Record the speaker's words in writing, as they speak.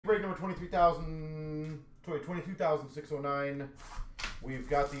number 22,609. We've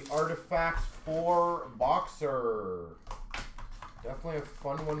got the Artifacts 4 Boxer. Definitely a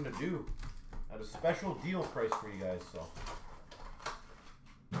fun one to do. At a special deal price for you guys, so.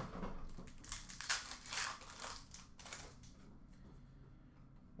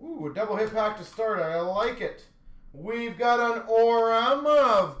 Ooh, a double hit pack to start. I like it. We've got an Orem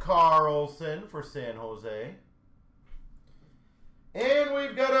of Carlson for San Jose. And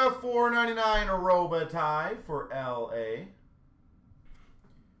we've got a $4.99 Robitaille for LA.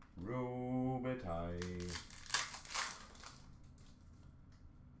 Robitaille.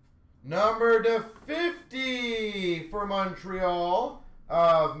 Number to 50 for Montreal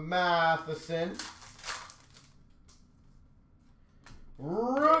of Matheson.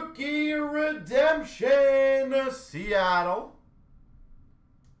 Rookie Redemption, Seattle.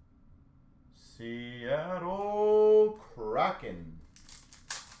 Seattle Kraken.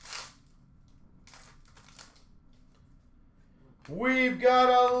 We've got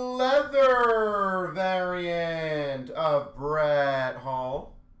a leather variant of Brett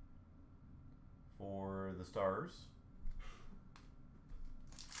Hall for the Stars.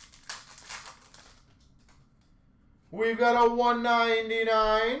 We've got a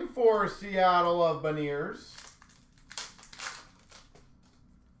 $1.99 for Seattle of Beniers.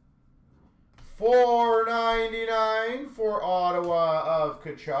 $4.99 for Ottawa of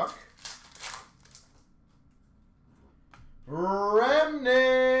Tkachuk.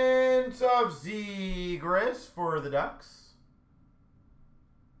 Remnants of Zegras for the Ducks.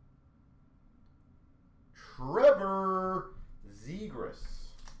 Trevor Zegras.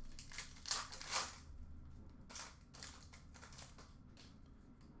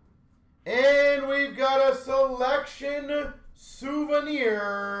 And we've got a selection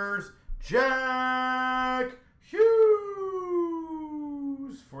souvenirs, Jack Hughes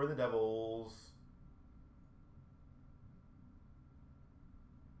for the Devils.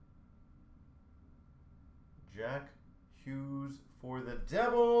 Jack Hughes for the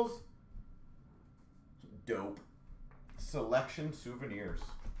Devils. Dope. Selection souvenirs.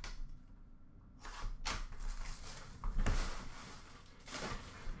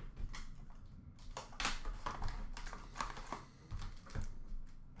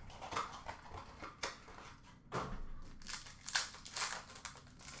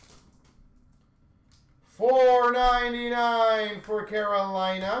 $4.99 for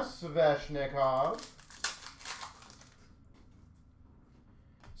Carolina, Sveshnikov.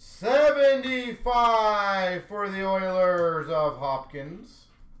 $75 for the Oilers of Hopkins.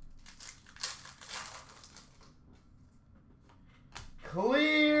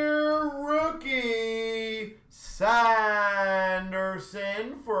 Clear rookie Sanderson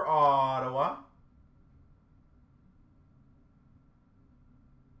for Ottawa.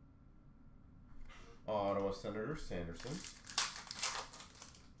 Ottawa Senator Sanderson.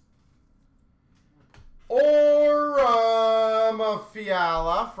 Orem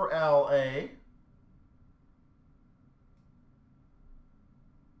Fiala for LA.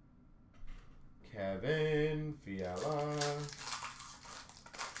 Kevin Fiala.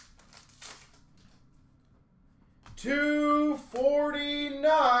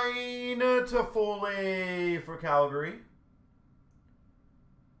 $2.49 to Foley for Calgary.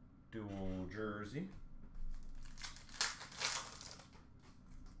 Dual jersey.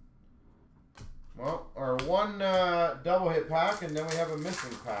 Well, our one double hit pack, and then we have a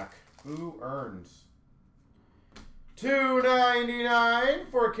missing pack. Who earns?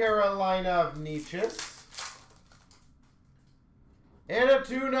 $2.99 for Carolina of Nietzsche's. And a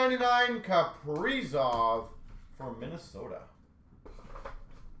 $2.99 Kaprizov for Minnesota.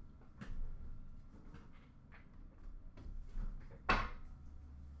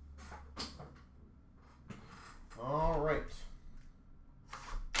 All right.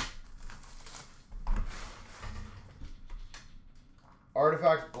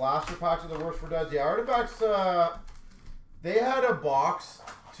 Artifacts blaster packs are the worst for duds. Yeah, Artifacts, they had a box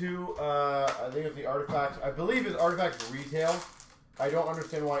to, I think it's the Artifacts, I believe it's Artifacts retail. I don't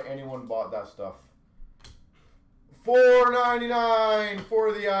understand why anyone bought that stuff. $4.99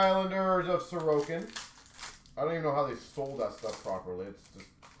 for the Islanders of Sorokin. I don't even know how they sold that stuff properly. It's just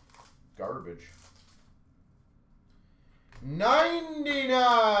garbage.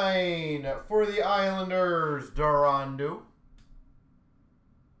 $99 for the Islanders, Durandu.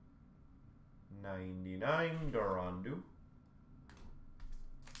 $99 Durandu.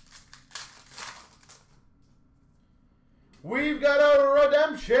 We've got a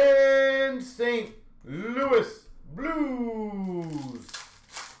redemption, St. Louis Blues.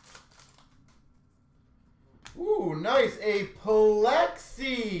 Ooh, nice. A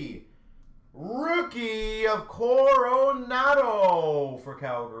Plexi of Coronado for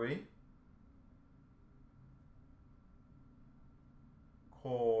Calgary.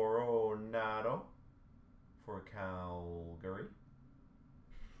 Coronado for Calgary.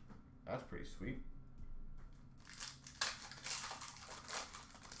 That's pretty sweet.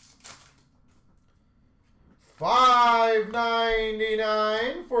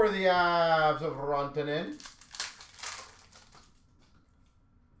 $5.99 for the Avs of Rantanen.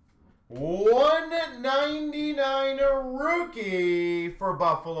 $1.99 rookie for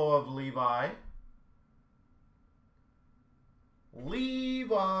Buffalo of Levi.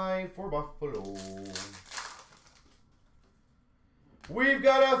 Levi for Buffalo. We've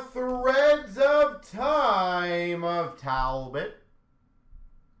got a Threads of Time of Talbot.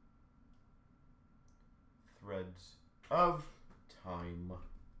 Threads of Time.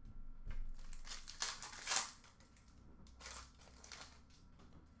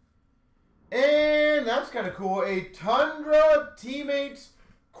 And that's kind of cool. A Tundra Teammates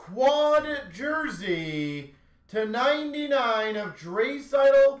Quad Jersey /99 of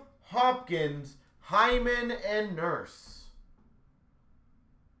Draisaitl, Hopkins, Hyman, and Nurse.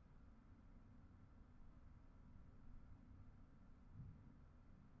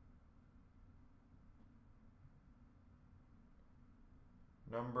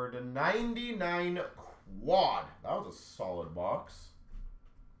 Number /99 quad. That was a solid box.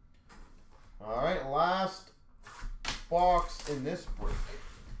 All right, last box in this break.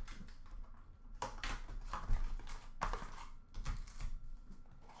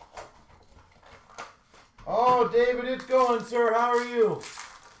 Oh, David, it's going, sir. How are you?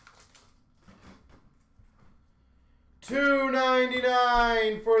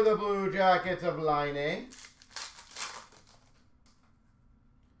 $2.99 for the Blue Jackets of Laine.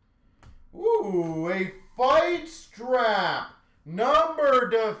 Ooh, a fight strap. Number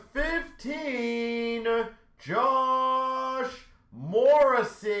 /15, Josh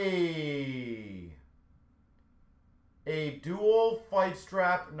Morrissey. A dual fight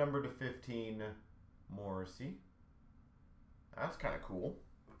strap, number /15, Morrissey. That's kind of cool.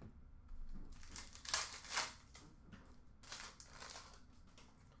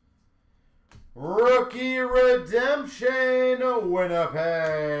 Rookie Redemption,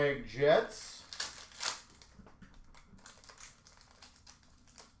 Winnipeg Jets.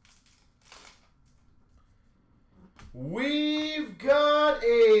 We've got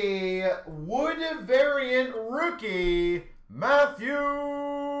a wood variant rookie, Matthew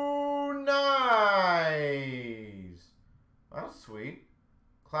Nice. That's sweet.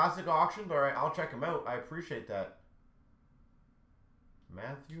 Classic auctions. All right, I'll check them out. I appreciate that.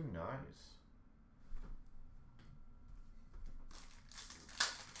 Matthew Nice.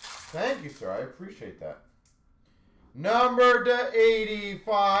 Thank you, sir. I appreciate that. Number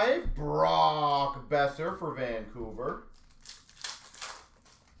 /85, Brock Besser for Vancouver.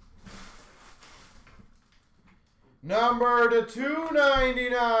 Number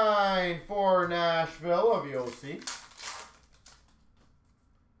 /299 for Nashville of Yossi.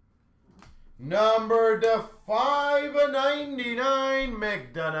 Number /599,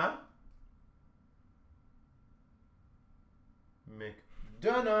 McDonough.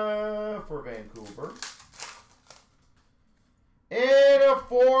 McDonough for Vancouver. And a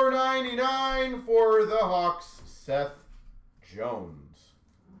 $4.99 for the Hawks, Seth Jones.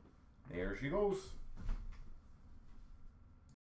 There she goes.